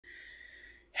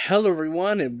Hello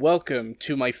everyone and welcome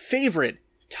to my favorite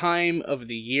time of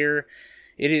the year.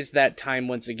 It is that time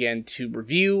once again to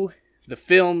review the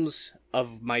films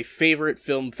of my favorite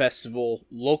film festival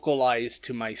localized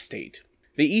to my state.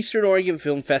 The Eastern Oregon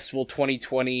Film Festival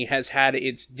 2020 has had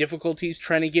its difficulties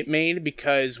trying to get made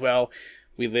because, well,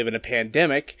 we live in a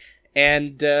pandemic,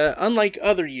 and unlike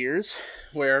other years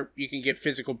where you can get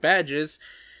physical badges,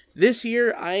 this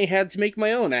year, I had to make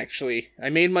my own, actually. I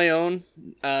made my own.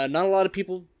 Not a lot of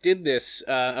people did this.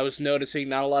 I was noticing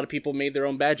not a lot of people made their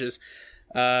own badges.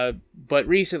 But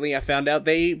recently, I found out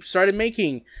they started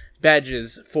making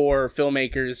badges for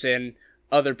filmmakers and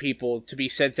other people to be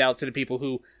sent out to the people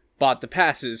who bought the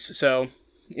passes. So,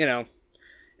 you know.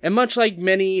 And much like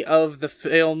many of the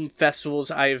film festivals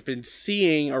I have been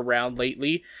seeing around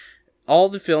lately, all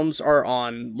the films are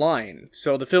online.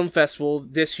 So the film festival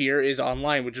this year is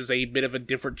online, which is a bit of a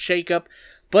different shakeup,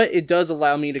 but it does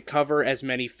allow me to cover as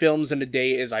many films in a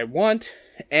day as I want,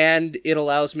 and it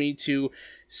allows me to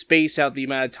space out the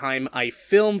amount of time I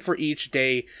film for each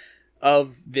day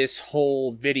of this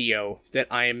whole video that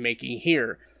I am making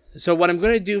here. So what I'm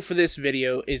going to do for this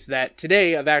video is that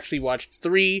today I've actually watched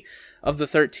 3 of the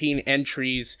 13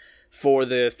 entries for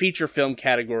the feature film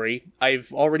category.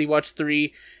 I've already watched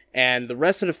 3, and the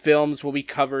rest of the films will be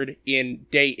covered in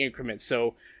day increments.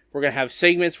 So we're going to have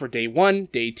segments for day 1,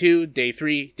 day 2, day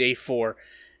 3, day 4.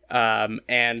 And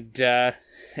then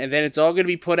it's all going to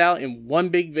be put out in one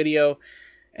big video,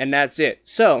 and that's it.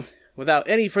 So, without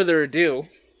any further ado,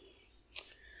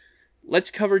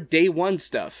 let's cover day 1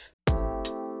 stuff.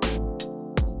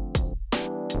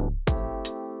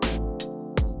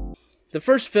 The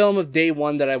first film of day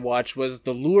 1 that I watched was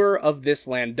The Lure of This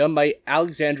Land, done by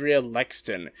Alexandria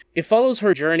Lexton. It follows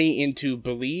her journey into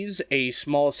Belize, a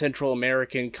small Central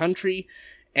American country,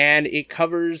 and it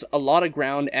covers a lot of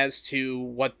ground as to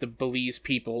what the Belize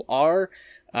people are,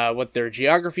 what their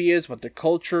geography is, what their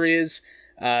culture is,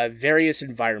 various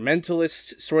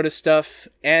environmentalist sort of stuff,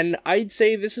 and I'd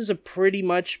say this is a pretty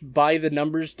much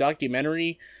by-the-numbers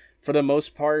documentary. For the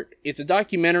most part, it's a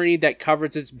documentary that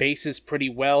covers its bases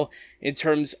pretty well in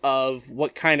terms of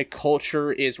what kind of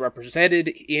culture is represented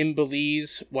in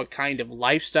Belize, what kind of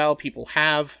lifestyle people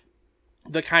have,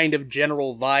 the kind of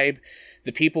general vibe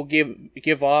the people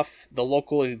give off, the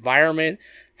local environment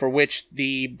for which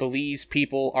the Belize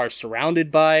people are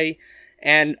surrounded by,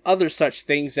 and other such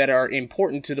things that are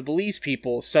important to the Belize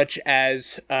people, such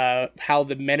as how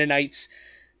the Mennonites,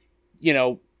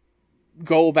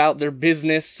 go about their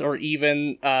business, or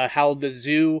even how the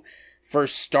zoo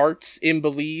first starts in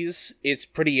Belize. It's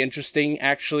pretty interesting,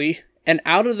 actually. And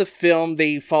out of the film,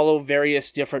 they follow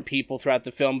various different people throughout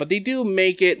the film, but they do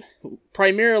make it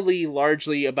primarily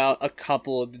largely about a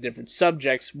couple of the different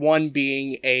subjects, one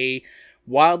being a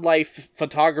wildlife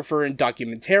photographer and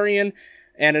documentarian,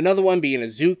 and another one being a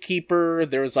zookeeper.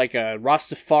 There was like a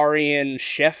Rastafarian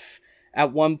chef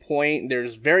at one point.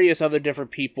 There's various other different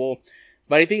people.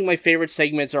 But I think my favorite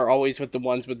segments are always with the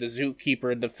ones with the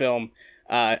zookeeper in the film.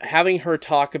 Having her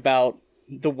talk about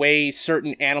the way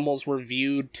certain animals were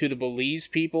viewed to the Belize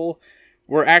people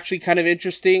were actually kind of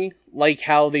interesting. Like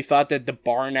how they thought that the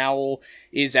barn owl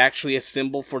is actually a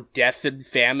symbol for death and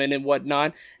famine and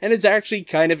whatnot. And it's actually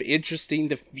kind of interesting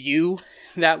to view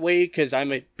that way, because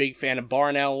I'm a big fan of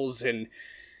barn owls, and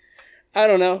I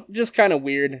don't know, just kind of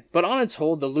weird. But on its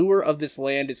whole, The Lure of This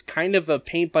Land is kind of a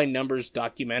paint-by-numbers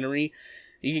documentary.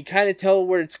 You can kind of tell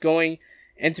where it's going,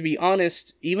 and to be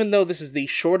honest, even though this is the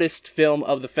shortest film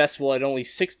of the festival at only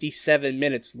 67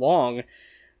 minutes long,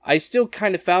 I still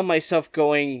kind of found myself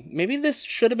going, maybe this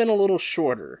should have been a little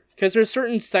shorter. Because there's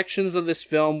certain sections of this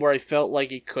film where I felt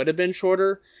like it could have been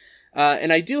shorter.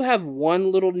 And I do have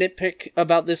one little nitpick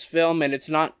about this film, and it's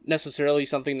not necessarily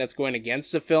something that's going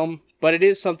against the film, but it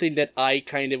is something that I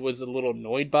kind of was a little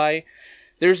annoyed by.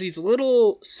 There's these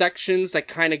little sections that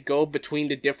kind of go between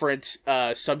the different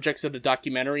subjects of the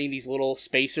documentary, these little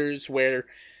spacers where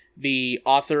the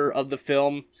author of the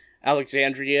film,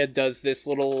 Alexandria, does this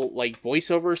little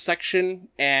voiceover section,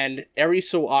 and every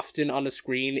so often on the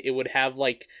screen it would have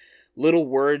little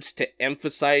words to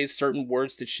emphasize certain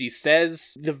words that she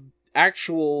says. The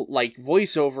actual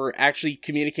voiceover actually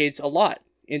communicates a lot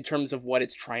in terms of what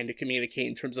it's trying to communicate,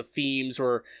 in terms of themes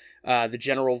or the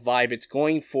general vibe it's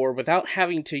going for, without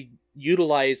having to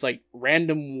utilize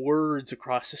random words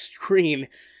across the screen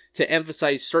to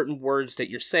emphasize certain words that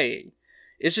you're saying.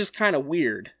 It's just kind of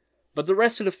weird. But the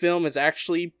rest of the film is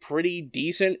actually pretty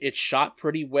decent. It's shot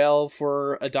pretty well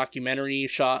for a documentary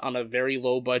shot on a very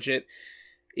low budget.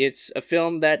 It's a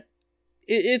film that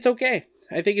it's okay.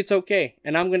 I think it's okay,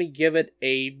 and I'm going to give it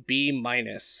a B-.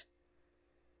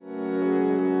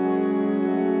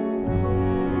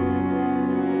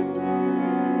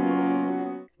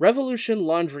 Revolution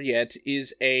Launderette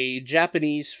is a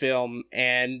Japanese film,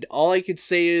 and all I could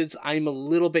say is I'm a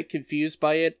little bit confused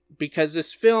by it, because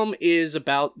this film is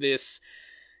about this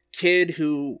kid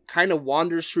who kind of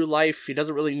wanders through life. He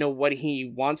doesn't really know what he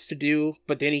wants to do,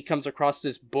 but then he comes across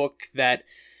this book that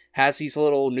has these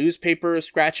little newspaper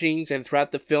scratchings, and throughout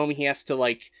the film he has to,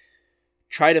 like,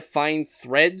 try to find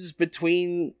threads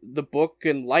between the book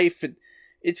and life.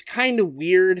 It's kind of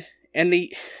weird, and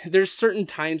there's certain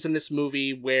times in this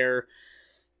movie where,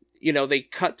 you know, they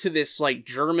cut to this, like,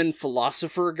 German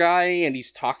philosopher guy, and he's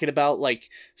talking about, like,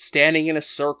 standing in a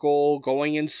circle,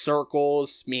 going in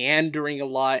circles, meandering a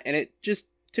lot, and it just,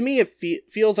 to me, it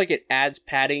feels like it adds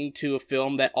padding to a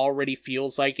film that already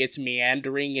feels like it's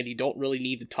meandering, and you don't really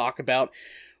need to talk about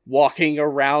walking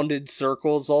around in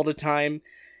circles all the time.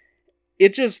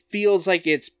 It just feels like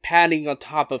it's padding on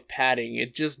top of padding.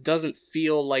 It just doesn't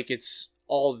feel like it's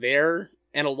all there,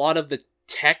 and a lot of the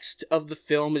text of the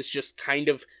film is just kind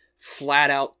of flat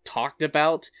out talked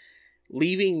about,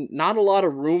 leaving not a lot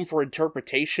of room for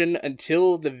interpretation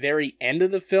until the very end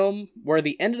of the film, where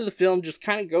the end of the film just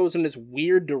kind of goes in this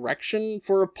weird direction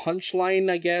for a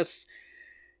punchline, I guess.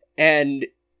 And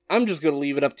I'm just going to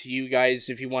leave it up to you guys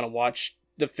if you want to watch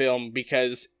the film,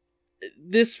 because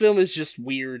this film is just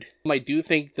weird. I do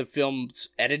think the film's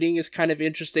editing is kind of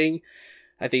interesting.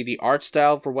 I think the art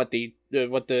style for what the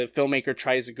filmmaker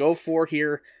tries to go for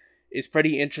here is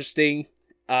pretty interesting.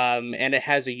 And it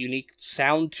has a unique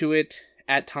sound to it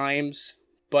at times.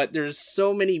 But there's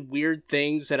so many weird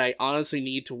things that I honestly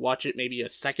need to watch it maybe a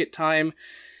second time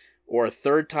or a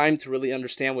third time to really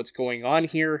understand what's going on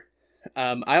here.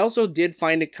 I also did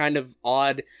find it kind of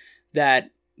odd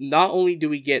that not only do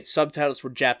we get subtitles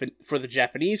for the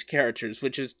Japanese characters,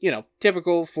 which is, you know,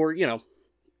 typical for, you know,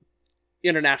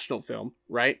 international film,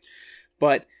 right?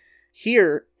 But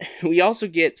here, we also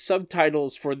get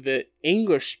subtitles for the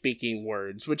English-speaking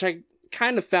words, which I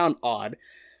kind of found odd.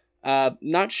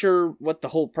 Not sure what the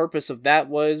whole purpose of that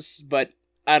was, but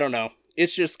I don't know.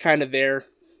 It's just kind of there.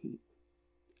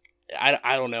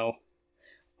 I don't know.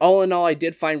 All in all, I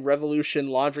did find Revolution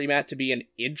Laundromat to be an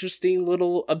interesting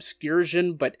little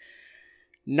excursion, but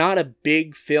not a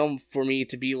big film for me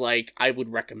to be like, I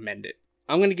would recommend it.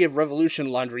 I'm going to give Revolution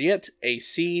Laundrette a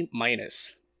C-.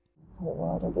 The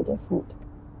world will be different.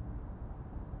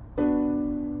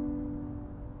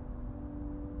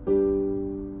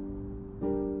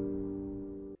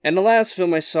 And the last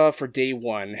film I saw for day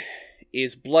one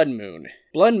is Blood Moon.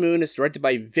 Blood Moon is directed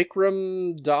by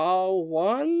Vikram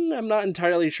Dhawan. I'm not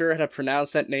entirely sure how to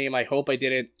pronounce that name. I hope I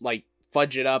didn't, like,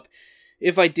 fudge it up.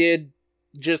 If I did,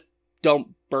 just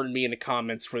don't burn me in the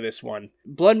comments for this one.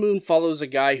 Blood Moon follows a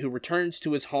guy who returns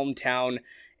to his hometown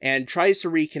and tries to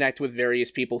reconnect with various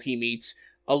people he meets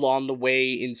along the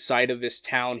way inside of this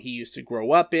town he used to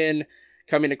grow up in,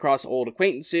 coming across old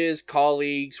acquaintances,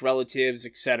 colleagues, relatives,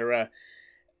 etc.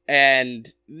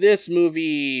 And this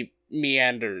movie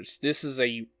meanders. This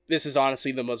is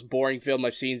honestly the most boring film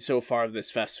I've seen so far of this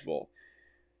festival.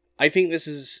 I think this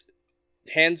is,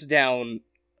 hands down,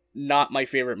 not my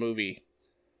favorite movie.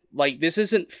 Like, this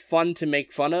isn't fun to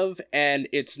make fun of, and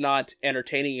it's not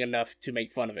entertaining enough to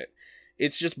make fun of it.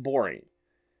 It's just boring.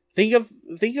 Think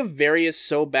of various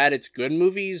so bad it's good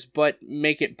movies, but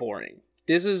make it boring.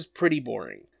 This is pretty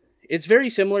boring. It's very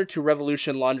similar to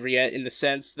Revolution Laundrette in the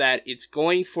sense that it's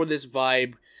going for this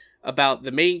vibe about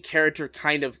the main character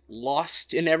kind of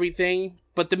lost in everything,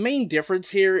 but the main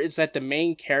difference here is that the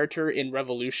main character in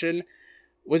Revolution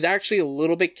was actually a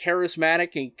little bit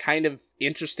charismatic and kind of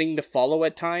interesting to follow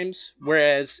at times,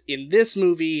 whereas in this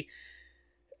movie,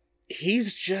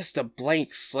 he's just a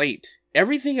blank slate.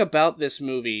 Everything about this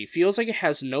movie feels like it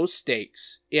has no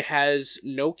stakes, it has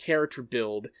no character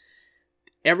build.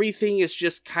 Everything is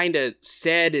just kind of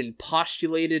said and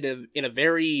postulated in a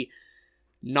very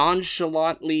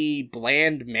nonchalantly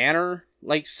bland manner,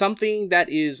 like something that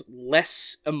is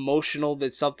less emotional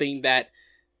than something that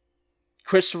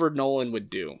Christopher Nolan would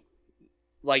do.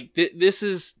 Like, this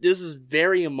is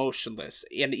very emotionless,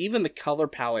 and even the color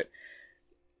palette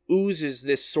oozes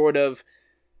this sort of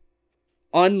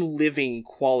unliving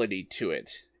quality to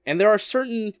it. And there are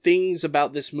certain things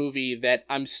about this movie that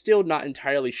I'm still not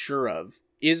entirely sure of.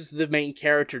 Is the main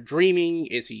character dreaming?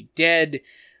 Is he dead?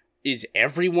 Is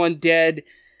everyone dead?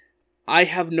 I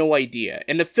have no idea.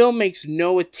 And the film makes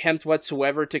no attempt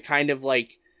whatsoever to kind of,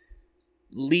 like,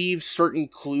 leave certain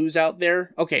clues out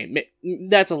there. Okay,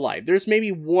 that's a lie. There's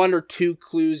maybe one or two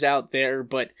clues out there,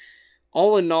 but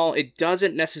all in all, it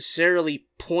doesn't necessarily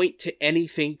point to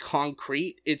anything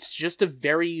concrete. It's just a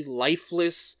very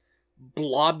lifeless,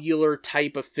 blobular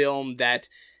type of film that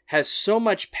has so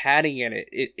much padding in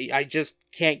it. I just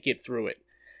can't get through it.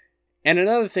 And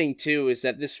another thing, too, is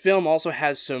that this film also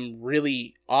has some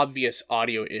really obvious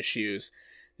audio issues.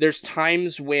 There's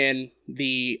times when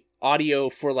the audio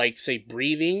for, like, say,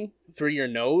 breathing through your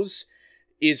nose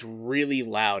is really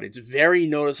loud. It's very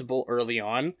noticeable early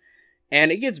on,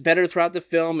 and it gets better throughout the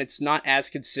film. It's not as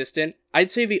consistent.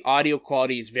 I'd say the audio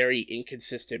quality is very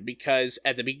inconsistent, because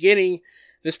at the beginning,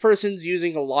 this person's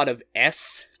using a lot of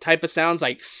S type of sounds,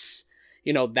 like S,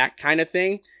 that kind of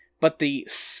thing, but the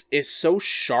S is so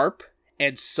sharp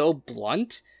and so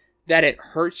blunt that it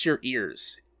hurts your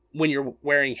ears when you're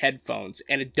wearing headphones,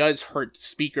 and it does hurt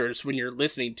speakers when you're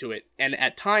listening to it. And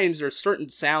at times, there's certain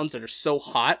sounds that are so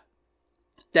hot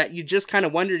that you just kind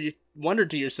of wonder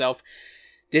to yourself,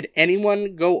 did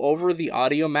anyone go over the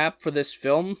audio map for this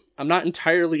film? I'm not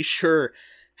entirely sure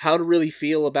how to really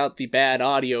feel about the bad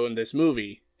audio in this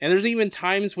movie. And there's even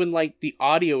times when, like, the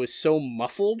audio is so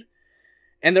muffled,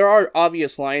 and there are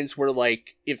obvious lines where,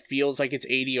 like, it feels like it's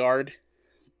ADR'd,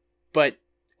 but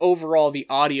overall, the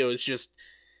audio is just,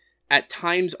 at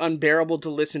times, unbearable to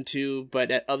listen to,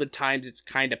 but at other times, it's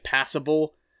kind of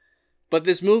passable. But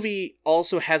this movie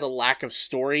also has a lack of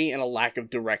story and a lack of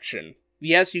direction.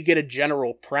 Yes, you get a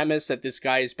general premise that this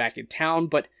guy is back in town,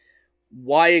 but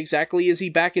why exactly is he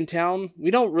back in town?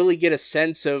 We don't really get a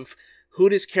sense of who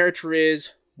this character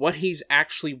is, what he's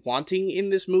actually wanting in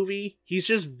this movie. He's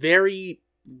just very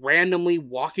randomly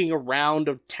walking around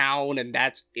a town, and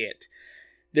that's it.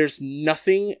 There's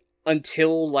nothing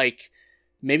until, like,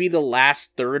 maybe the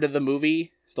last third of the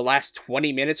movie, the last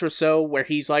 20 minutes or so, where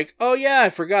he's like, oh yeah, I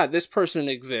forgot this person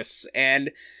exists,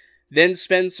 and then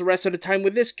spends the rest of the time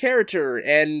with this character,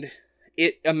 and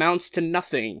it amounts to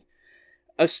nothing.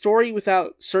 A story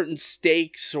without certain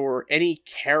stakes or any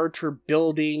character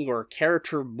building or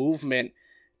character movement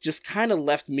just kind of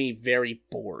left me very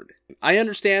bored. I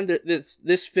understand that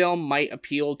this film might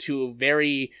appeal to a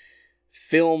very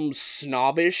film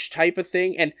snobbish type of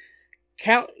thing, and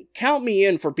count me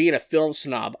in for being a film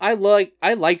snob. I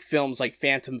like films like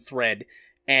Phantom Thread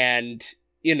and,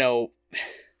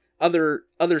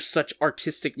 other such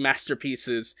artistic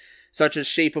masterpieces such as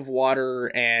Shape of Water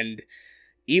and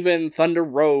even Thunder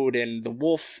Road and The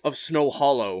Wolf of Snow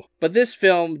Hollow. But this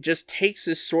film just takes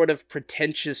this sort of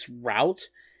pretentious route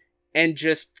and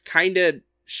just kind of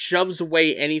shoves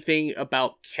away anything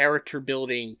about character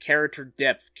building, character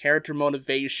depth, character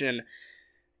motivation.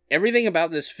 Everything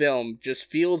about this film just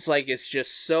feels like it's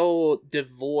just so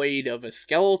devoid of a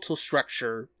skeletal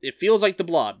structure. It feels like The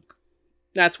Blob.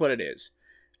 That's what it is.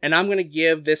 And I'm going to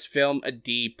give this film a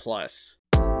D+.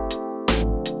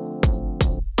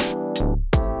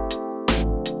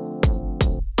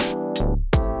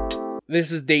 This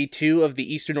is day 2 of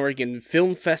the Eastern Oregon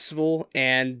Film Festival,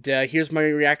 and here's my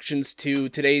reactions to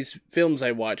today's films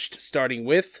I watched, starting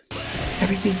with...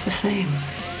 Everything's the same.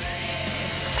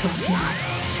 Till it's not.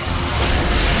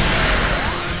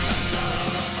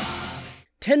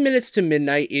 10 Minutes to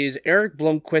Midnight is Eric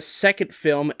Blomquist's second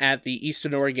film at the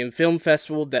Eastern Oregon Film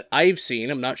Festival that I've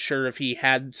seen. I'm not sure if he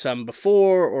had some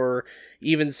before or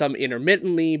even some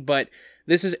intermittently, but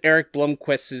this is Eric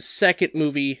Blomquist's second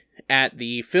movie at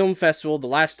the film festival. The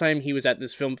last time he was at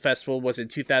this film festival was in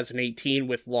 2018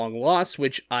 with Long Lost,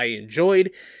 which I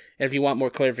enjoyed. And if you want more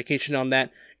clarification on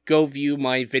that, go view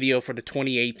my video for the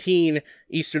 2018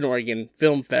 Eastern Oregon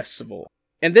Film Festival.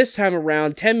 And this time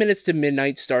around, 10 Minutes to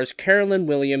Midnight stars Carolyn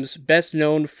Williams, best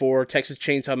known for Texas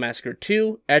Chainsaw Massacre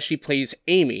 2, as she plays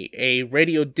Amy, a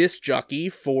radio disc jockey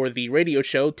for the radio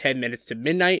show 10 Minutes to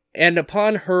Midnight. And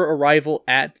upon her arrival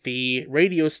at the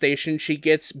radio station, she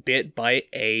gets bit by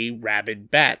a rabid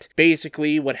bat.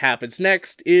 Basically, what happens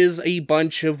next is a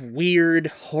bunch of weird,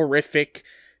 horrific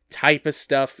type of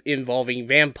stuff involving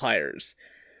vampires.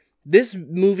 This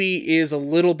movie is a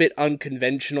little bit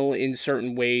unconventional in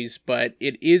certain ways, but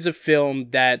it is a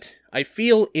film that I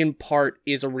feel in part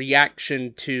is a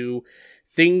reaction to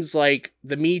things like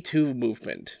the Me Too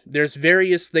movement. There's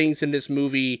various things in this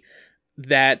movie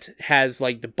that has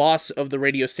like the boss of the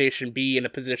radio station be in a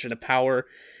position of power,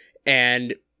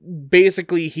 and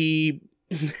basically he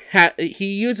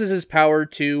uses his power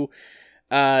to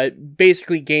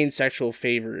basically gain sexual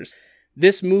favors.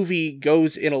 This movie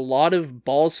goes in a lot of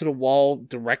balls-to-the-wall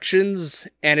directions,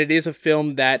 and it is a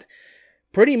film that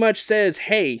pretty much says,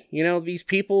 hey, these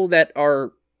people that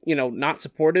are, not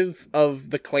supportive of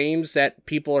the claims that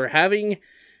people are having,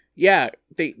 yeah,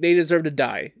 they deserve to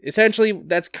die. Essentially,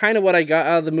 that's kind of what I got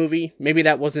out of the movie. Maybe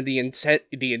that wasn't the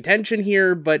intention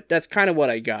here, but that's kind of what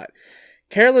I got.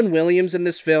 Carolyn Williams in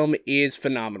this film is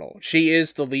phenomenal. She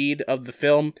is the lead of the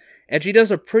film, and she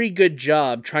does a pretty good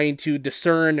job trying to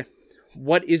discern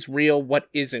what is real, what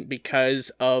isn't, because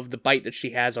of the bite that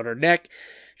she has on her neck.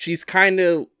 She's kind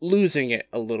of losing it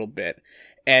a little bit.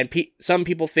 And some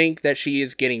people think that she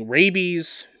is getting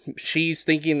rabies. She's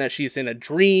thinking that she's in a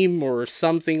dream or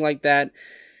something like that.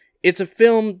 It's a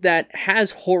film that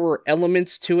has horror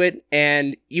elements to it,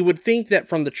 and you would think that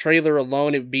from the trailer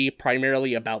alone it would be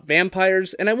primarily about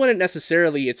vampires, and I wouldn't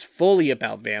necessarily it's fully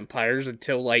about vampires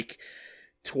until, like,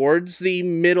 towards the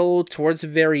middle, towards the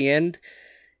very end.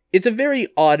 It's a very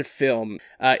odd film.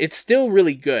 It's still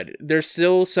really good. There's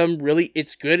still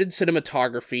it's good in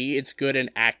cinematography, it's good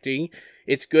in acting,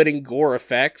 it's good in gore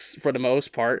effects, for the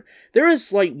most part. There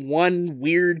is, like, one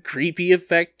weird, creepy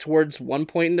effect towards one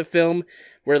point in the film,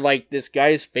 where, like, this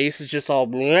guy's face is just all...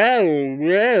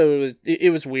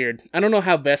 It was weird. I don't know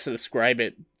how best to describe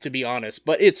it, to be honest,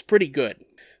 but it's pretty good.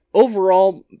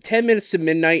 Overall, 10 Minutes to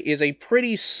Midnight is a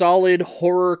pretty solid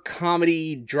horror,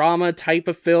 comedy, drama type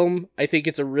of film. I think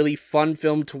it's a really fun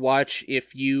film to watch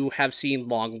if you have seen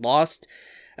Long Lost.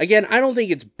 Again, I don't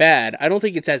think it's bad. I don't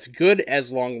think it's as good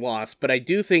as Long Lost, but I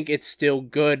do think it's still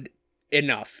good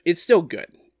enough. It's still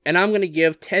good. And I'm going to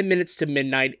give 10 Minutes to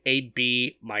Midnight a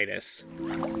B-.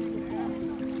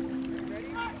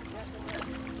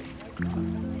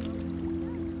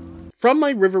 From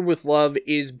My River with Love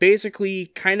is basically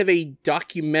kind of a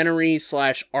documentary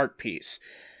 / art piece,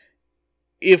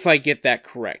 if I get that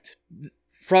correct.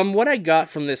 From what I got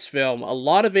from this film, a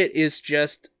lot of it is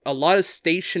just a lot of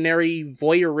stationary,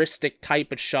 voyeuristic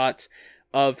type of shots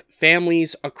of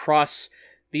families across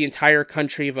the entire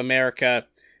country of America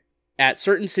at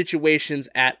certain situations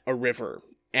at a river.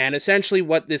 And essentially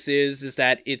what this is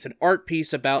that it's an art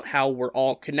piece about how we're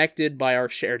all connected by our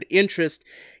shared interest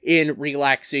in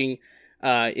relaxing,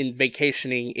 in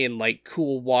vacationing in, like,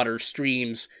 cool water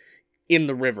streams in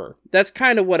the river. That's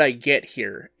kind of what I get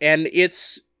here. And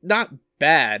it's not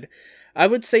bad. I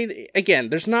would say, again,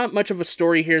 there's not much of a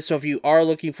story here, so if you are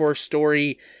looking for a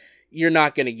story, you're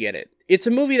not going to get it. It's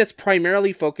a movie that's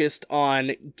primarily focused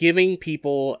on giving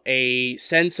people a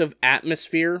sense of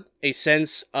atmosphere, a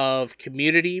sense of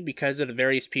community because of the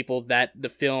various people that the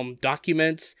film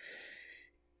documents.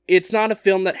 It's not a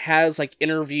film that has, like,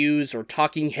 interviews or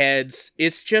talking heads.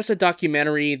 It's just a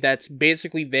documentary that's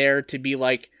basically there to be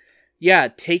like, yeah,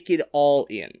 take it all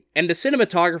in. And the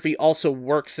cinematography also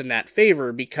works in that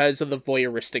favor because of the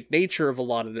voyeuristic nature of a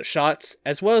lot of the shots,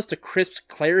 as well as the crisp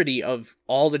clarity of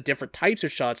all the different types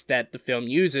of shots that the film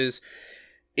uses.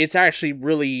 It's actually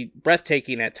really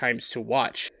breathtaking at times to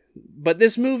watch. But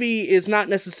this movie is not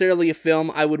necessarily a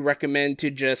film I would recommend to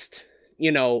just,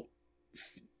 you know,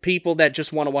 people that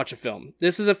just want to watch a film.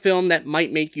 This is a film that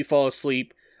might make you fall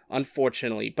asleep,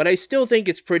 unfortunately, but I still think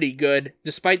it's pretty good,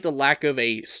 despite the lack of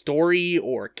a story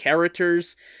or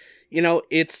characters. You know,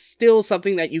 it's still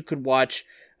something that you could watch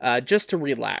just to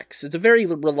relax. It's a very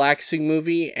relaxing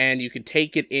movie, and you can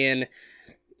take it in,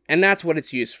 and that's what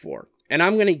it's used for. And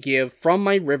I'm going to give From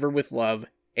My River with Love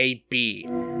a B.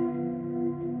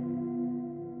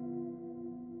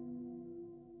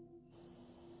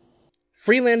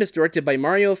 Freeland is directed by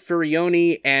Mario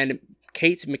Furioni and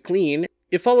Kate McLean.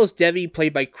 It follows Devi,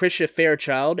 played by Krisha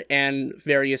Fairchild, and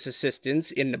various assistants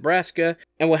in Nebraska.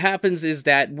 And what happens is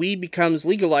that weed becomes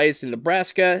legalized in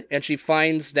Nebraska, and she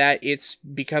finds that it's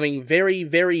becoming very,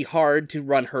 very hard to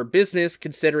run her business,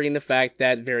 considering the fact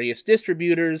that various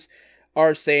distributors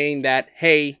are saying that,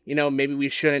 hey, you know, maybe we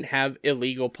shouldn't have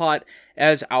illegal pot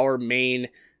as our main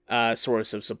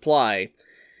source of supply.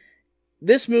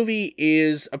 This movie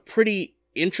is a pretty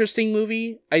interesting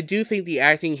movie. I do think the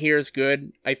acting here is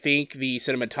good. I think the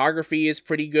cinematography is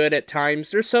pretty good at times.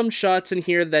 There's some shots in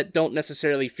here that don't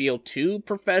necessarily feel too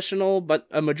professional, but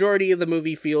a majority of the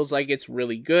movie feels like it's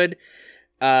really good.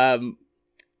 And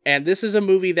this is a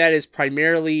movie that is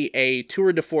primarily a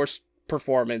tour de force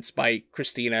performance by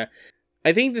Christina.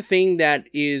 I think the thing that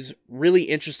is really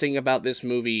interesting about this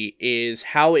movie is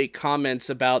how it comments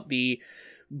about the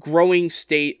growing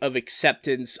state of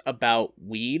acceptance about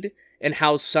weed, and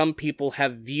how some people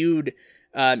have viewed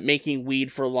making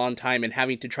weed for a long time and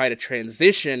having to try to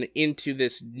transition into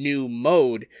this new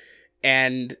mode.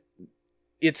 And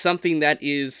it's something that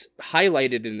is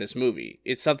highlighted in this movie.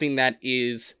 It's something that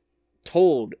is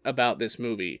told about this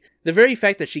movie. The very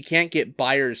fact that she can't get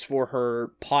buyers for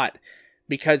her pot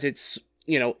because it's,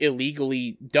 you know,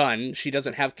 illegally done. She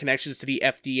doesn't have connections to the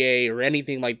FDA or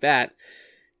anything like that.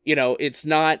 You know, it's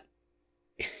not,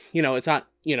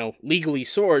 legally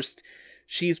sourced.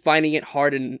 She's finding it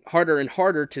harder and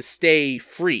harder to stay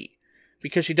free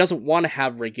because she doesn't want to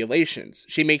have regulations.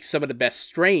 She makes some of the best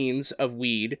strains of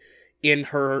weed in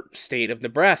her state of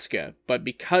Nebraska, but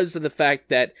because of the fact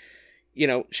that,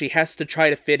 she has to try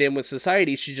to fit in with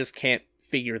society. She just can't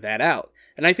figure that out.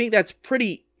 And I think that's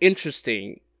pretty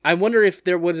interesting. I wonder if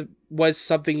there was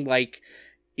something like,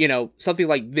 something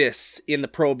like this in the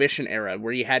Prohibition era,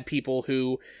 where you had people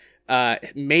who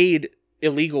made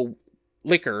illegal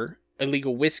liquor,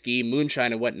 illegal whiskey,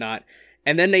 moonshine and whatnot,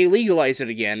 and then they legalized it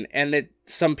again, and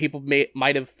some people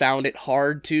might have found it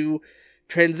hard to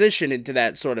transition into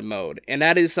that sort of mode, and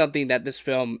that is something that this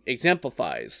film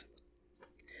exemplifies.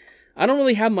 I don't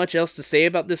really have much else to say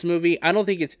about this movie. I don't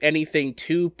think it's anything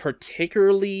too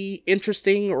particularly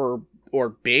interesting or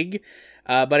big,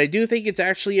 but I do think it's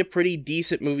actually a pretty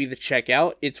decent movie to check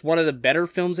out. It's one of the better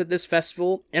films at this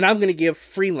festival, and I'm going to give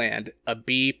Freeland a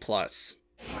B+.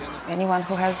 Anyone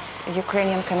who has a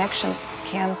Ukrainian connection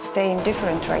can't stay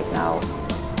indifferent right now.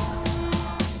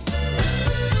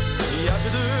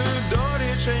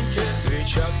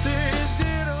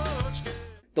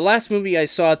 The last movie I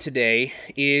saw today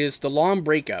is The Long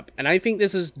Breakup, and I think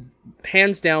this is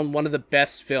hands down one of the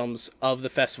best films of the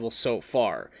festival so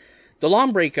far. The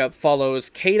Long Breakup follows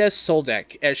Kata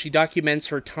Soldek as she documents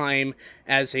her time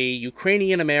as a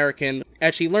Ukrainian American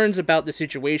as she learns about the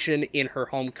situation in her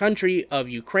home country of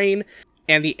Ukraine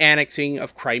and the annexing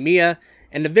of Crimea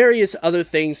and the various other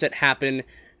things that happen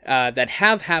that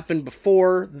have happened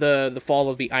before the fall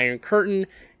of the Iron Curtain,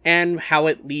 and how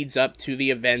it leads up to the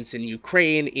events in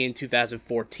Ukraine in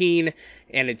 2014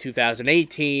 and in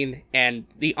 2018 and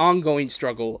the ongoing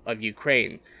struggle of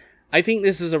Ukraine. I think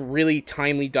this is a really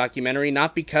timely documentary,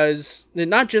 not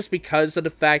just because of the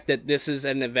fact that this is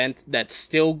an event that's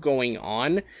still going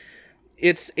on.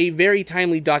 It's a very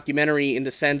timely documentary in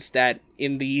the sense that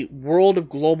in the world of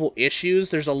global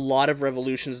issues, there's a lot of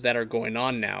revolutions that are going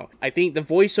on now. I think the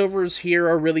voiceovers here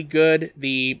are really good.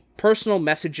 The personal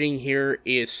messaging here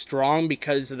is strong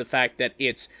because of the fact that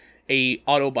it's a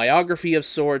autobiography of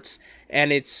sorts,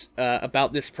 and it's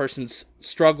about this person's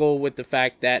struggle with the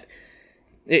fact that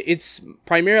it's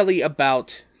primarily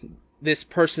about this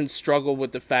person's struggle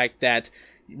with the fact that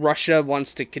Russia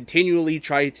wants to continually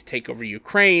try to take over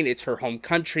Ukraine. It's her home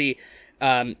country.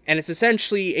 And it's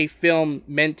essentially a film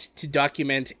meant to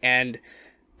document and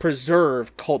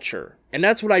preserve culture. And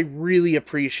that's what I really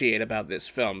appreciate about this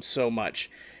film so much.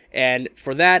 And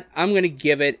for that, I'm going to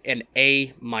give it an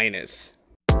A-.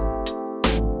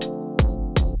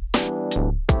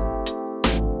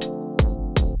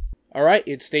 Alright,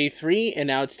 it's day 3, and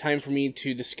now it's time for me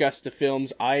to discuss the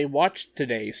films I watched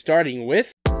today, starting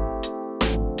with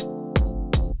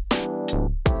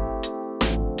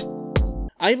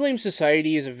I Blame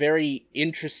Society is a very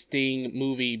interesting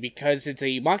movie because it's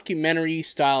a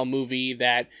mockumentary-style movie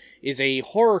that is a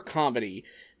horror comedy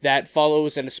that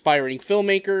follows an aspiring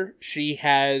filmmaker. She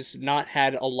has not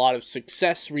had a lot of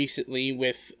success recently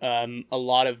with a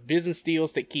lot of business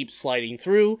deals that keep sliding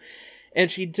through,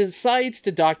 and she decides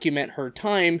to document her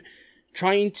time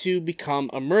trying to become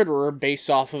a murderer based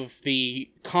off of the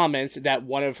comment that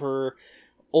one of her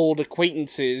old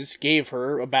acquaintances gave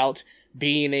her about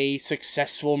being a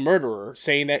successful murderer,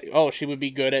 saying that, she would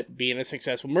be good at being a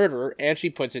successful murderer, and she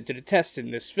puts it to the test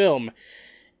in this film.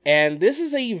 And this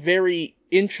is a very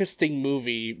interesting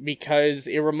movie because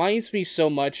it reminds me so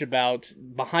much about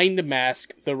Behind the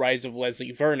Mask, The Rise of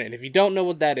Leslie Vernon. If you don't know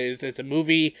what that is, it's a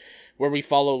movie where we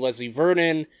follow Leslie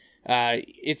Vernon.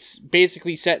 It's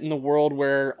basically set in the world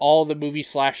where all the movie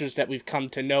slashers that we've come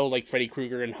to know, like Freddy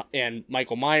Krueger and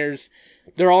Michael Myers,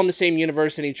 they're all in the same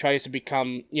universe, and he tries to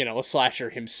become, a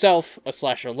slasher himself, a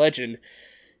slasher legend.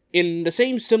 In the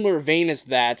same similar vein as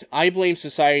that, I Blame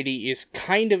Society is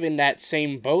kind of in that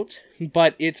same boat,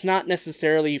 but it's not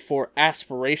necessarily for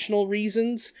aspirational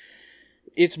reasons.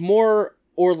 It's more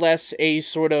or less a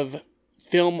sort of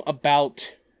film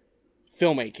about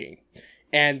filmmaking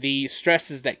and the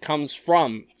stresses that comes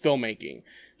from filmmaking.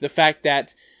 The fact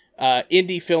that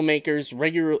indie filmmakers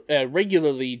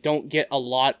regularly don't get a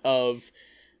lot of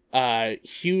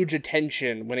huge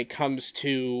attention when it comes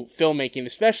to filmmaking,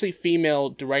 especially female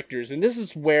directors. And this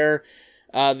is where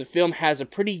the film has a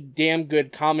pretty damn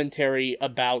good commentary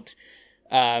about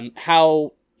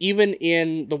how even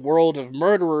in the world of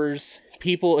murderers,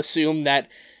 people assume that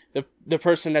the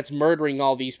person that's murdering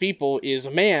all these people is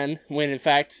a man, when in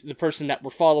fact the person that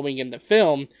we're following in the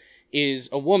film is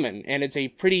a woman. And it's a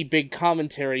pretty big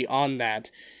commentary on that.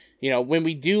 When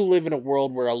we do live in a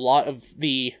world where a lot of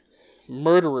the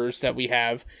murderers that we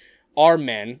have are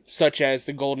men, such as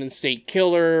the Golden State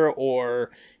Killer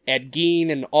or Ed Gein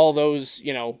and all those,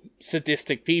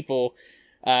 sadistic people,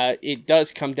 it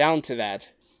does come down to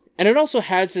that. And it also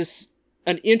has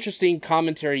an interesting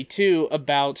commentary too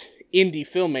about indie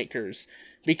filmmakers.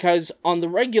 because on the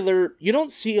regular, you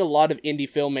don't see a lot of indie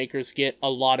filmmakers get a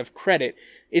lot of credit.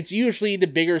 It's usually the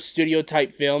bigger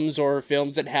studio-type films or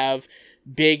films that have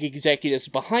big executives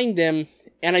behind them,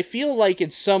 and I feel like in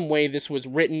some way this was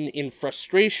written in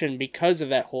frustration because of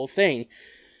that whole thing.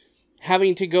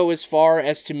 Having to go as far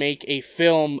as to make a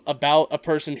film about a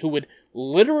person who would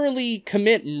literally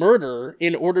commit murder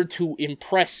in order to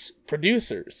impress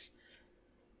producers.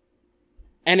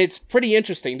 And it's pretty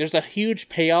interesting. There's a huge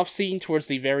payoff scene towards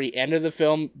the very end of the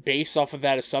film based off of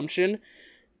that assumption.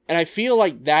 And I feel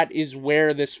like that is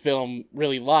where this film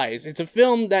really lies. It's a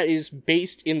film that is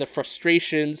based in the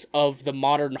frustrations of the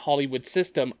modern Hollywood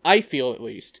system, I feel at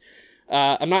least.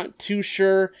 I'm not too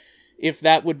sure if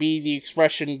that would be the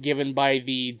expression given by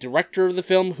the director of the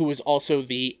film, who is also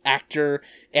the actor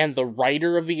and the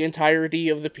writer of the entirety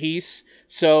of the piece.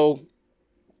 So,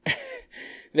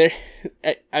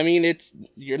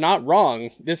 you're not wrong.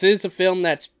 This is a film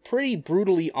that's pretty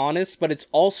brutally honest, but it's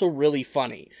also really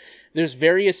funny. There's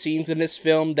various scenes in this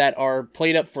film that are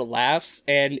played up for laughs,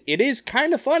 and it is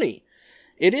kind of funny.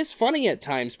 It is funny at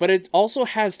times, but it also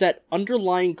has that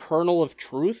underlying kernel of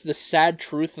truth, the sad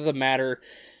truth of the matter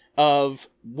of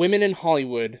women in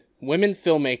Hollywood, women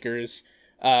filmmakers,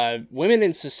 women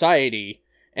in society,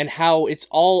 and how it's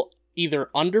all either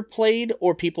underplayed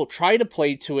or people try to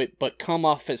play to it but come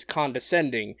off as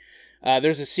condescending.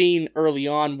 There's a scene early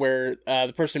on where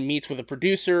the person meets with a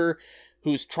producer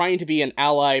who's trying to be an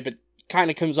ally but kind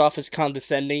of comes off as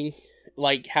condescending,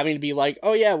 like having to be like,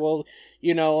 oh yeah, well,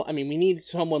 we need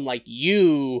someone like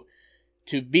you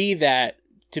to be that,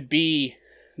 to be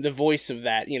the voice of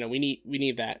that, we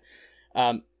need that.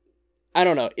 I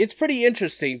don't know, it's pretty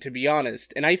interesting, to be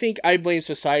honest, and I think I Blame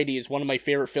Society is one of my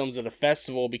favorite films of the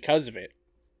festival because of it.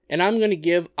 And I'm gonna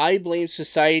give I Blame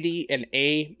Society an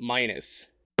A-.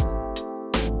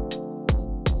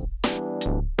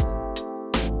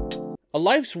 A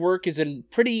Life's Work is a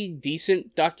pretty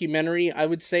decent documentary, I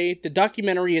would say. The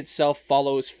documentary itself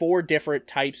follows 4 different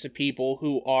types of people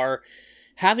who are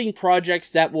having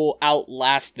projects that will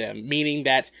outlast them, meaning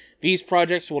that these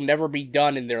projects will never be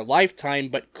done in their lifetime,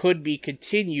 but could be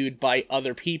continued by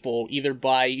other people, either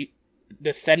by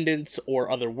descendants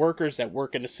or other workers that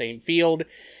work in the same field.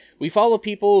 We follow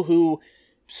people who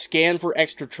scan for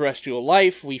extraterrestrial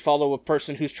life. We follow a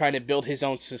person who's trying to build his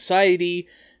own society,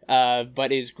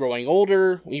 but is growing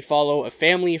older. We follow a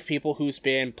family of people who's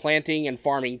been planting and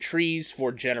farming trees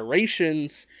for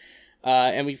generations.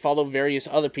 And we follow various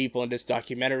other people in this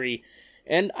documentary.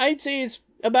 And I'd say it's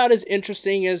about as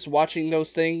interesting as watching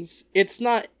those things. It's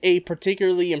not a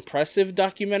particularly impressive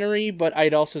documentary, but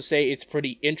I'd also say it's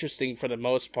pretty interesting for the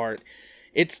most part.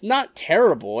 It's not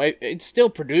terrible. It's still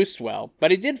produced well,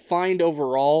 but I did find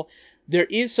overall there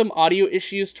is some audio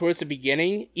issues towards the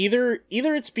beginning. Either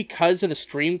it's because of the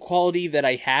stream quality that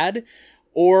I had,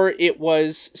 or it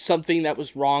was something that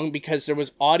was wrong because there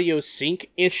was audio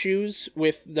sync issues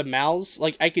with the mouths.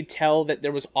 Like, I could tell that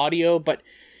there was audio, but,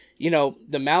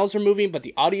 the mouths are moving, but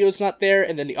the audio's not there,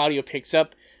 and then the audio picks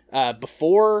up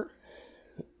before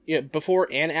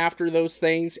and after those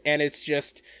things, and it's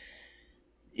just,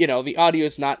 the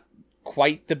audio's not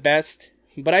quite the best.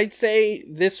 But I'd say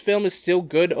this film is still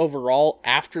good overall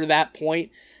after that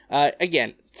point.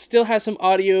 Again, still has some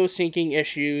audio syncing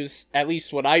issues, at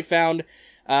least what I found.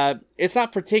 It's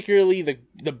not particularly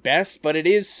the best, but it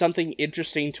is something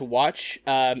interesting to watch,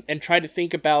 and try to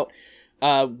think about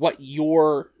what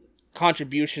your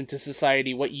contribution to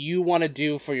society, what you want to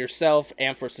do for yourself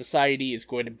and for society is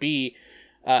going to be,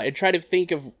 and try to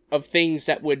think of things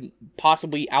that would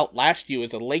possibly outlast you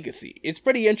as a legacy. It's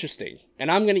pretty interesting, and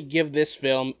I'm going to give this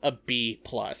film a B+.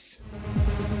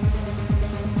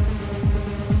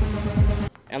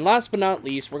 And last but not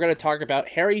least, we're going to talk about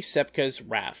Harry Sepka's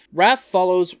Raph. Raph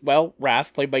follows,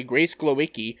 Raph, played by Grace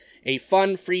Glowicki, a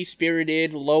fun,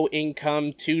 free-spirited,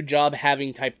 low-income,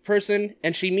 two-job-having type of person,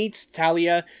 and she meets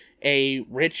Talia, a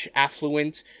rich,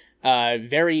 affluent,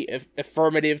 very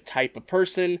affirmative type of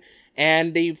person,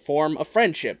 and they form a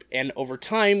friendship. And over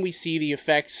time, we see the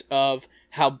effects of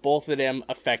how both of them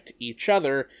affect each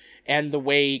other, and the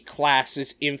way class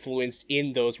is influenced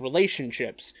in those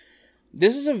relationships.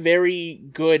 This is a very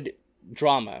good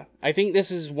drama. I think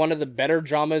this is one of the better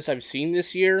dramas I've seen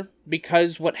this year,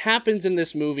 because what happens in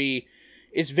this movie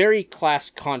is very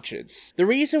class-conscious. The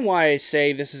reason why I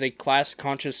say this is a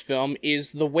class-conscious film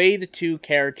is the way the two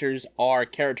characters are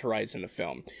characterized in the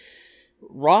film.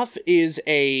 Roth is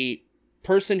a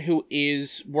person who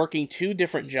is working 2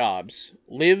 different jobs,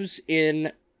 lives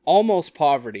in almost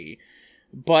poverty,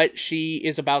 but she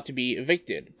is about to be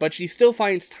evicted. But she still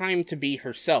finds time to be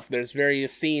herself. There's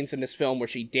various scenes in this film where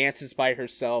she dances by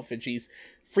herself, and she's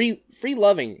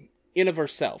free-loving in of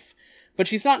herself. But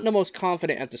she's not the most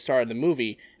confident at the start of the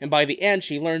movie, and by the end,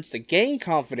 she learns to gain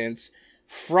confidence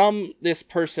from this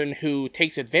person who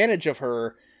takes advantage of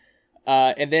her,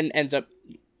 and then ends up,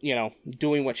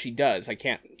 doing what she does. I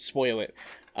can't spoil it.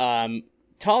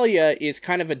 Talia is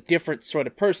kind of a different sort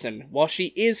of person. While she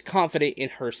is confident in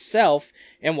herself,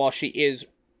 and while she is,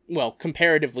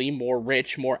 comparatively more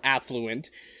rich, more affluent,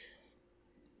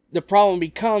 the problem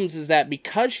becomes is that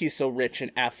because she's so rich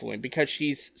and affluent, because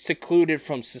she's secluded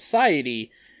from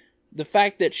society, the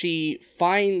fact that she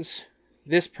finds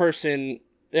this person,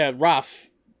 Ruff,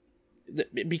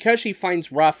 because she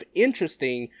finds Ruff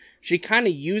interesting, she kind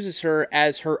of uses her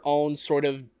as her own sort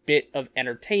of bit of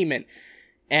entertainment.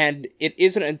 And it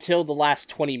isn't until the last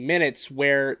 20 minutes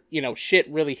where, shit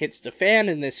really hits the fan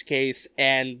in this case,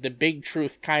 and the big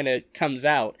truth kind of comes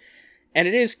out. And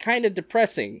it is kind of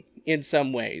depressing in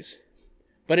some ways.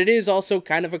 But it is also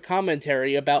kind of a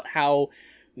commentary about how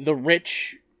the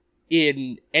rich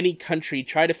in any country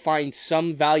try to find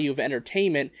some value of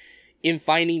entertainment in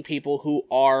finding people who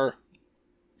are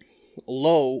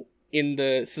low in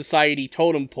the society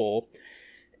totem pole,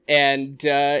 and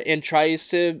tries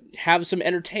to have some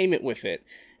entertainment with it.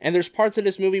 And there's parts of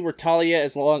this movie where Talia,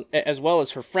 as well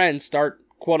as her friends, start,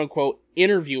 quote-unquote,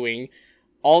 interviewing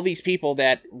all these people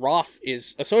that Roth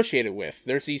is associated with.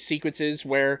 There's these sequences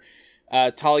where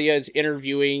Talia is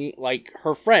interviewing,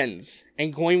 her friends,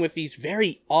 and going with these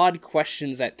very odd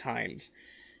questions at times.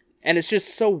 And it's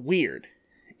just so weird.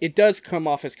 It does come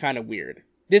off as kind of weird.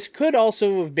 This could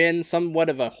also have been somewhat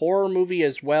of a horror movie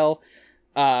as well,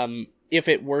 if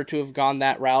it were to have gone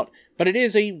that route, but it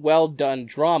is a well-done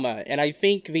drama, and I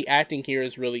think the acting here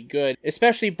is really good,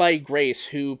 especially by Grace,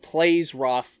 who plays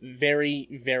Roth very,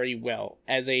 very well,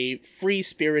 as a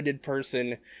free-spirited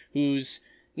person who's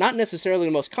not necessarily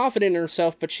the most confident in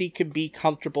herself, but she could be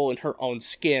comfortable in her own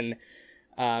skin,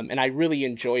 and I really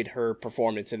enjoyed her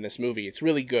performance in this movie. It's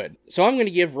really good. So I'm going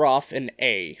to give Roth an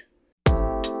A.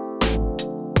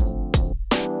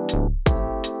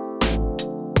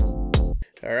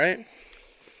 Alright.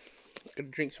 Gonna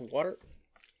drink some water.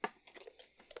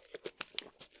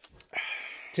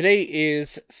 Today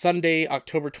is Sunday,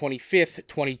 October 25th,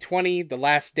 2020, the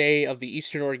last day of the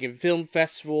Eastern Oregon Film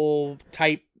Festival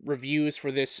type reviews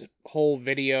for this whole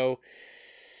video.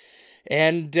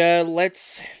 And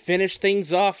let's finish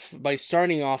things off by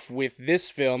starting off with this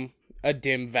film, A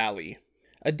Dim Valley.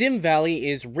 A Dim Valley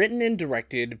is written and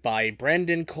directed by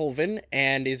Brandon Colvin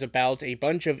and is about a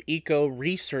bunch of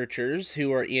eco-researchers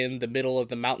who are in the middle of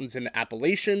the mountains in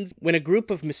Appalachians when a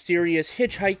group of mysterious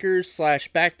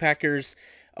hitchhikers/backpackers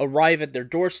arrive at their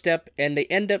doorstep, and they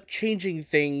end up changing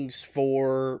things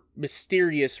for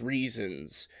mysterious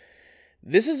reasons.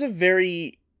 This is a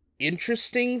very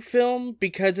interesting film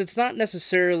because it's not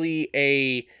necessarily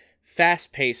a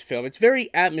fast-paced film. It's very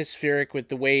atmospheric with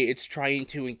the way it's trying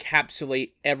to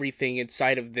encapsulate everything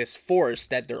inside of this forest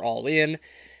that they're all in,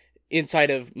 inside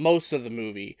of most of the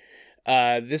movie.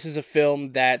 This is a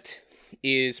film that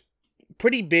is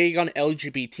pretty big on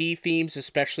LGBT themes,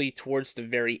 especially towards the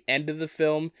very end of the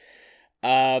film.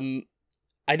 I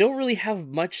don't really have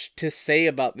much to say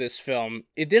about this film.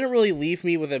 It didn't really leave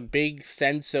me with a big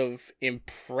sense of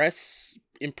impressment,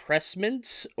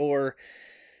 or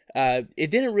it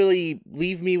didn't really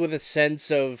leave me with a sense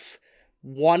of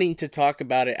wanting to talk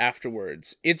about it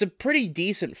afterwards. It's a pretty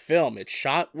decent film. It's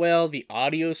shot well, the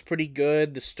audio's pretty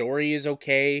good, the story is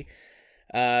okay.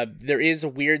 There is a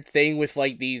weird thing with,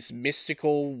 these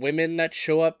mystical women that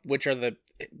show up, which are the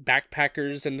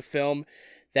backpackers in the film,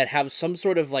 that have some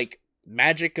sort of,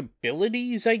 magic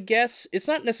abilities, I guess. It's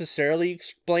not necessarily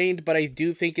explained, but I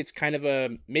do think it's kind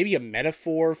of maybe a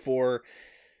metaphor for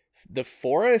the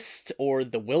forest or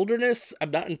the wilderness.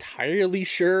 I'm not entirely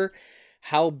sure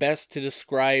how best to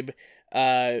describe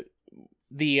the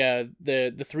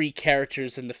three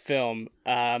characters in the film.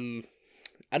 I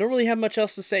don't really have much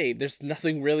else to say. There's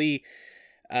nothing really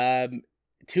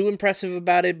too impressive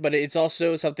about it, but it's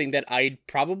also something that I'd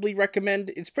probably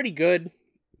recommend. It's pretty good.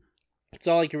 That's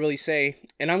all I can really say.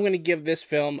 And I'm going to give this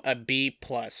film a B+.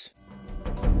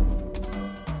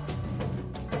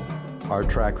 Our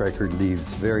track record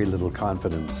leaves very little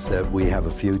confidence that we have a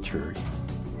future.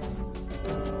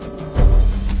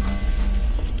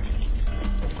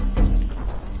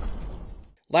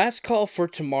 Last Call for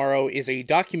Tomorrow is a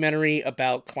documentary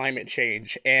about climate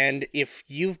change, and if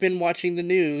you've been watching the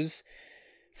news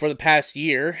for the past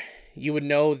year, you would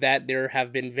know that there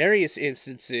have been various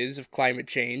instances of climate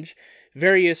change,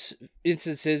 various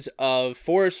instances of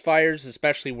forest fires,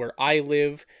 especially where I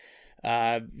live,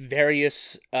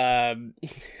 various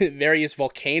various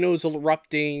volcanoes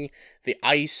erupting, the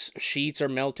ice sheets are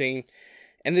melting.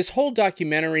 And this whole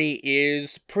documentary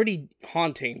is pretty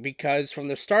haunting because from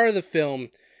the start of the film,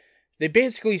 they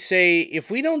basically say, if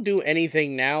we don't do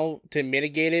anything now to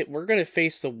mitigate it, we're going to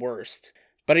face the worst.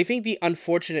 But I think the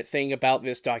unfortunate thing about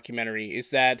this documentary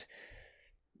is that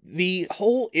the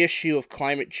whole issue of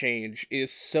climate change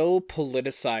is so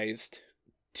politicized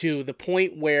to the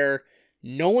point where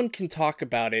no one can talk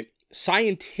about it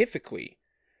scientifically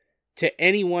to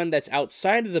anyone that's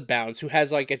outside of the bounds who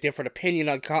has like a different opinion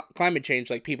on climate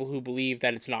change, like people who believe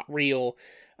that it's not real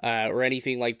or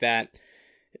anything like that.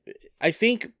 I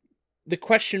think the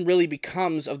question really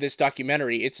becomes of this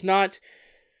documentary, it's not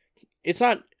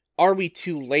are we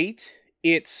too late?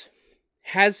 It's,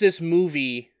 has this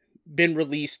movie been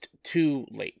released too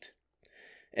late?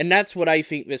 And that's what I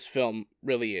think this film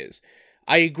really is.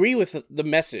 I agree with the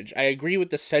message. I agree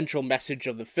with the central message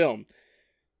of the film.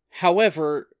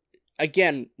 However,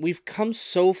 again, we've come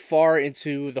so far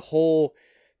into the whole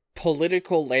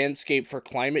political landscape for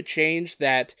climate change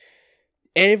that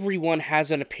everyone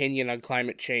has an opinion on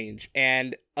climate change.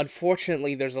 And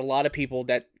unfortunately, there's a lot of people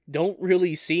that don't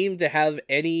really seem to have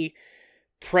any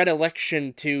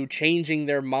predilection to changing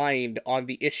their mind on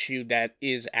the issue that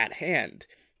is at hand.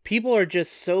 People are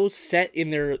just so set in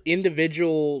their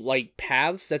individual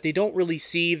paths that they don't really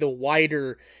see the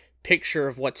wider picture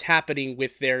of what's happening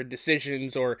with their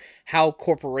decisions or how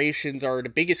corporations are the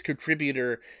biggest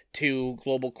contributor to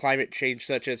global climate change,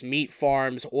 such as meat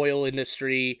farms, oil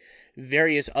industry,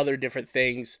 various other different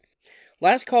things.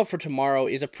 Last Call for Tomorrow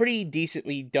is a pretty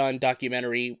decently done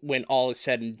documentary when all is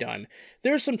said and done.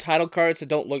 There are some title cards that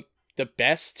don't look the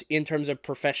best in terms of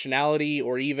professionality,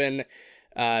 or even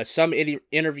some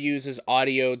interviews as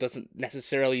audio doesn't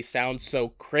necessarily sound so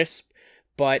crisp,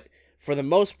 but for the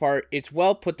most part, it's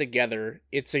well put together.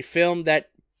 It's a film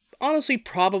that honestly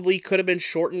probably could have been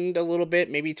shortened a little bit,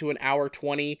 maybe to an hour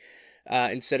 20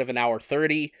 instead of an hour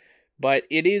 30. But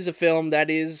it is a film that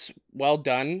is well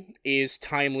done, is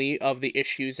timely of the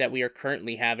issues that we are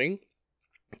currently having,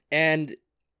 and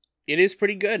it is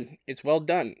pretty good. It's well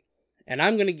done. And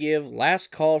I'm going to give Last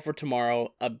Call for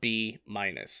Tomorrow a B-.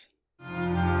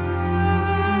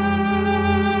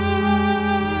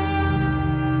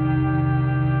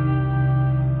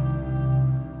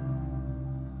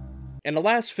 And the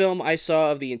last film I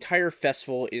saw of the entire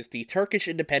festival is the Turkish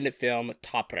independent film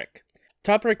Toprak.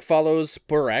 Toprak follows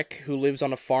Burak, who lives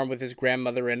on a farm with his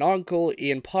grandmother and uncle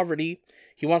in poverty.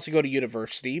 He wants to go to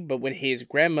university, but when his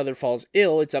grandmother falls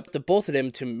ill, it's up to both of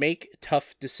them to make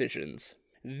tough decisions.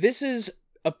 This is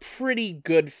a pretty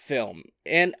good film,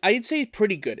 and I'd say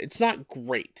pretty good. It's not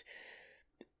great.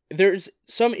 There's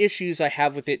some issues I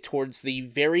have with it towards the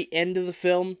very end of the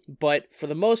film, but for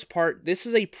the most part, this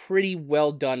is a pretty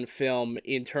well done film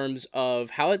in terms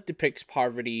of how it depicts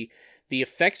poverty, the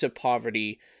effects of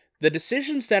poverty. The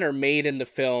decisions that are made in the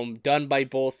film, done by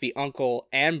both the uncle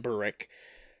and Burak,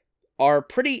 are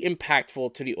pretty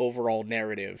impactful to the overall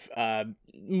narrative.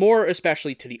 More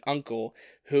especially to the uncle,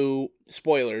 who,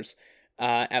 spoilers,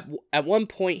 at one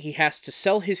point he has to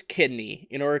sell his kidney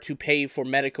in order to pay for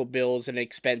medical bills and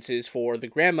expenses for the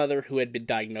grandmother who had been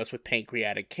diagnosed with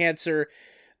pancreatic cancer.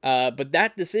 But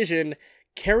that decision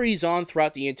carries on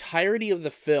throughout the entirety of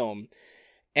the film,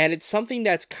 and it's something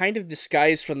that's kind of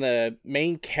disguised from the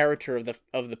main character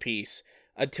of the piece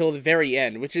until the very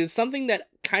end, which is something that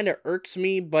kind of irks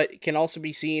me, but can also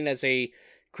be seen as a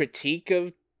critique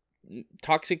of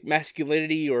toxic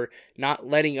masculinity or not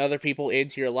letting other people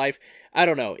into your life. I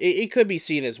don't know. It could be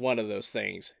seen as one of those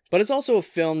things. But it's also a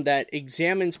film that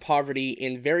examines poverty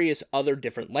in various other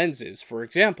different lenses. For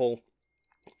example,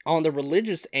 on the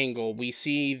religious angle, we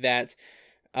see that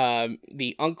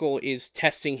the uncle is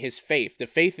testing his faith. The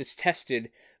faith is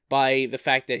tested by the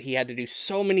fact that he had to do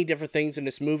so many different things in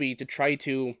this movie to try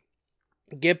to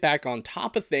get back on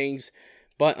top of things,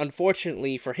 but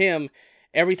unfortunately for him,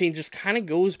 everything just kind of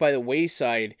goes by the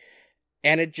wayside,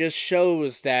 and it just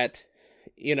shows that,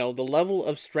 the level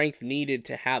of strength needed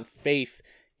to have faith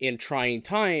in trying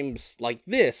times like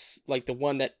this, like the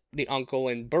one that the uncle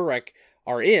and Burak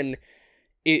are in,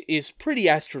 is pretty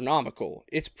astronomical.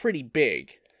 It's pretty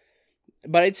big.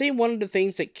 But I'd say one of the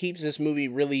things that keeps this movie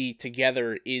really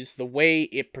together is the way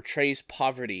it portrays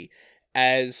poverty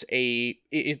as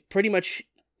it pretty much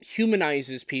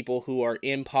humanizes people who are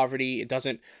in poverty. It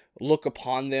doesn't look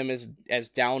upon them as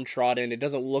downtrodden. It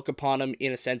doesn't look upon them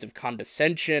in a sense of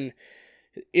condescension.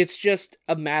 It's just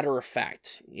a matter of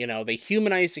fact. They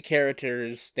humanize the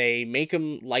characters. They make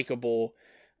them likable.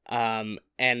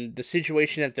 And the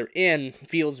situation that they're in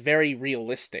feels very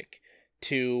realistic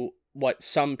to what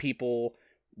some people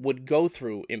would go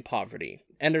through in poverty.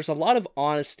 And there's a lot of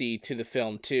honesty to the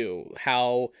film too,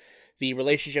 how the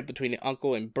relationship between the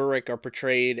uncle and Burrick are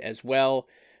portrayed as well.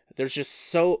 There's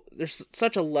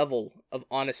such a level of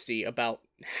honesty about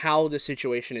how the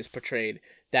situation is portrayed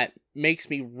that makes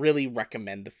me really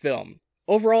recommend the film.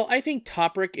 Overall, I think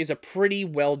Toprak is a pretty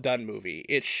well done movie.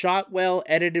 It's shot well,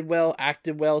 edited well,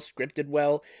 acted well, scripted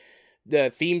well. The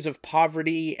themes of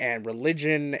poverty and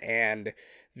religion and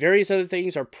various other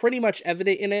things are pretty much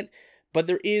evident in it, but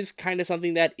there is kind of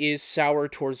something that is sour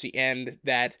towards the end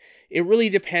that it really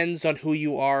depends on who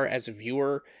you are as a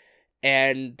viewer,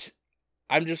 and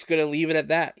I'm just going to leave it at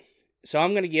that. So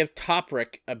I'm going to give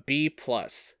Toprak a B+.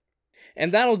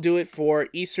 And that'll do it for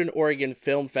Eastern Oregon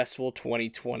Film Festival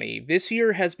 2020. This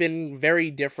year has been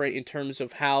very different in terms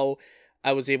of how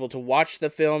I was able to watch the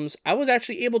films. I was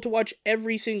actually able to watch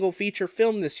every single feature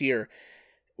film this year,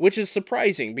 which is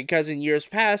surprising because in years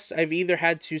past, I've either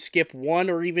had to skip one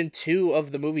or even two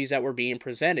of the movies that were being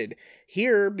presented.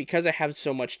 Here, because I have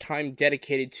so much time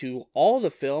dedicated to all the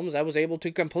films, I was able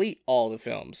to complete all the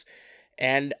films.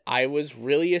 And I was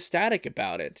really ecstatic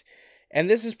about it. And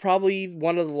this is probably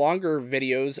one of the longer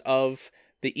videos of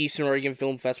the Eastern Oregon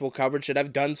Film Festival coverage that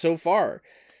I've done so far.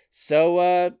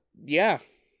 So, yeah.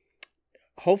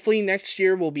 Hopefully next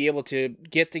year we'll be able to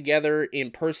get together in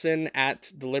person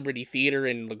at the Liberty Theater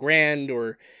in La Grande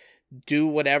or do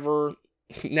whatever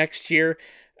next year.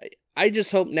 I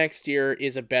just hope next year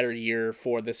is a better year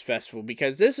for this festival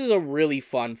because this is a really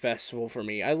fun festival for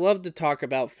me. I love to talk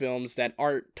about films that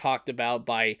aren't talked about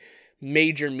by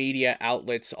major media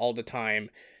outlets all the time.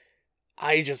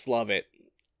 I just love it.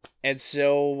 And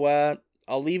so,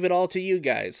 I'll leave it all to you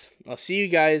guys. I'll see you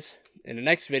guys in the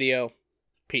next video.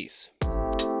 Peace.